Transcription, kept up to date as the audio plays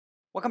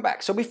Welcome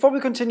back. So before we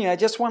continue, I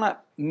just want to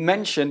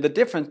mention the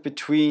difference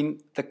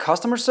between the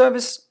customer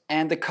service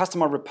and the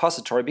customer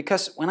repository,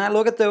 because when I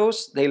look at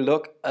those, they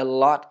look a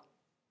lot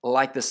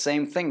like the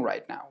same thing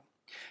right now.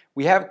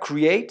 We have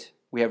create,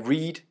 we have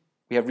read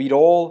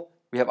all,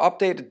 we have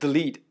update,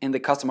 delete in the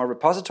customer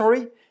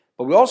repository,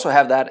 but we also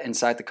have that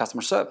inside the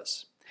customer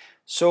service.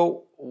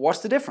 So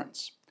what's the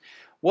difference?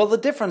 Well, the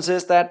difference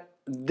is that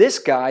this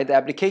guy, the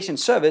application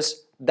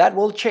service, that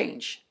will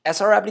change. As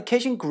our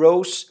application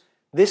grows,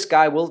 this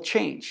guy will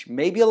change,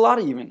 maybe a lot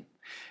even.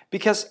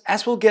 Because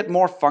as we'll get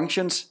more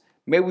functions,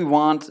 maybe we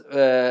want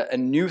a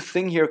new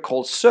thing here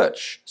called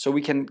search. So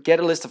we can get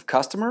a list of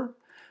customer,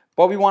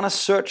 but we want to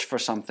search for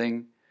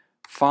something.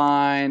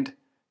 Find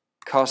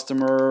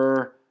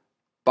customer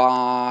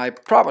by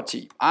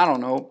property. I don't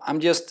know,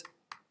 I'm just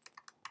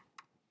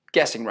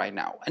guessing right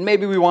now. And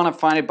maybe we want to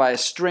find it by a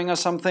string or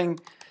something.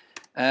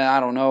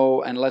 I don't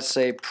know, and let's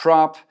say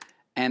prop,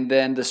 and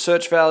then the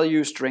search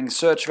value, string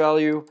search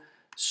value,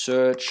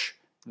 search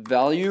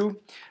value.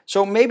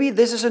 So maybe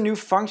this is a new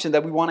function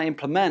that we want to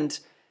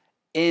implement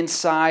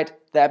inside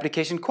the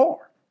application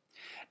core.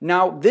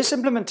 Now this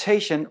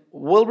implementation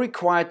will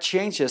require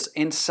changes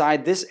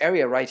inside this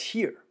area right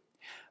here.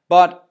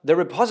 But the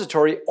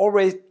repository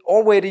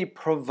already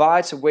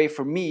provides a way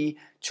for me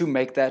to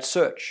make that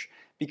search,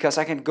 because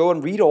I can go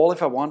and read all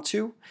if I want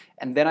to,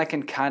 and then I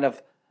can kind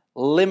of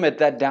limit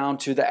that down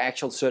to the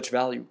actual search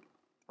value,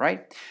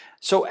 right?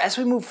 So as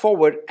we move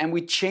forward and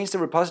we change the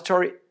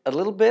repository a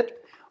little bit,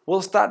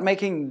 we'll start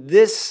making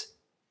this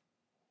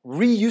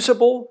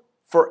reusable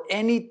for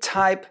any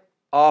type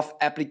of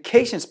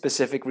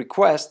application-specific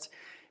request,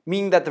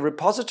 meaning that the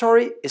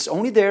repository is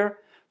only there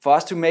for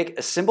us to make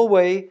a simple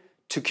way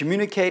to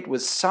communicate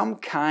with some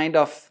kind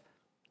of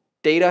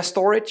data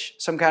storage,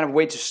 some kind of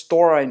way to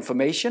store our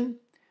information,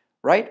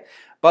 right?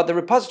 But the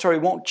repository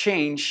won't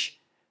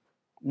change,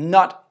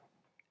 not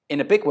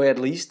in a big way at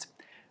least,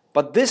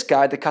 but this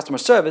guy, the customer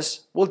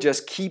service, will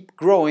just keep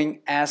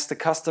growing as the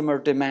customer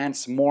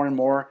demands more and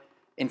more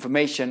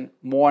information,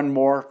 more and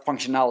more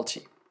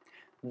functionality.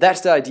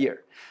 That's the idea.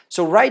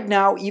 So right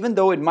now, even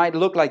though it might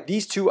look like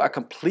these two are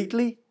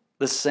completely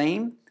the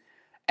same,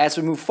 as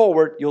we move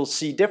forward, you'll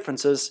see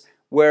differences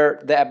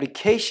where the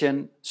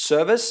application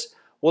service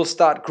will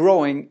start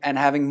growing and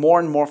having more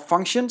and more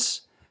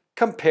functions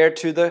compared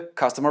to the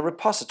customer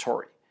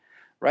repository,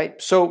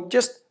 right? So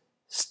just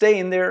stay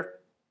in there.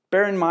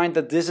 Bear in mind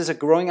that this is a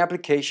growing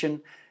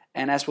application,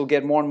 and as we'll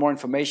get more and more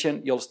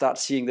information, you'll start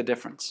seeing the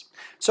difference.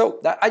 So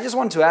I just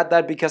wanted to add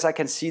that because I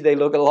can see they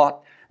look a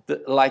lot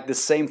like the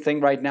same thing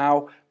right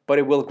now, but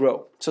it will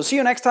grow. So see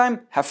you next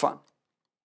time. Have fun.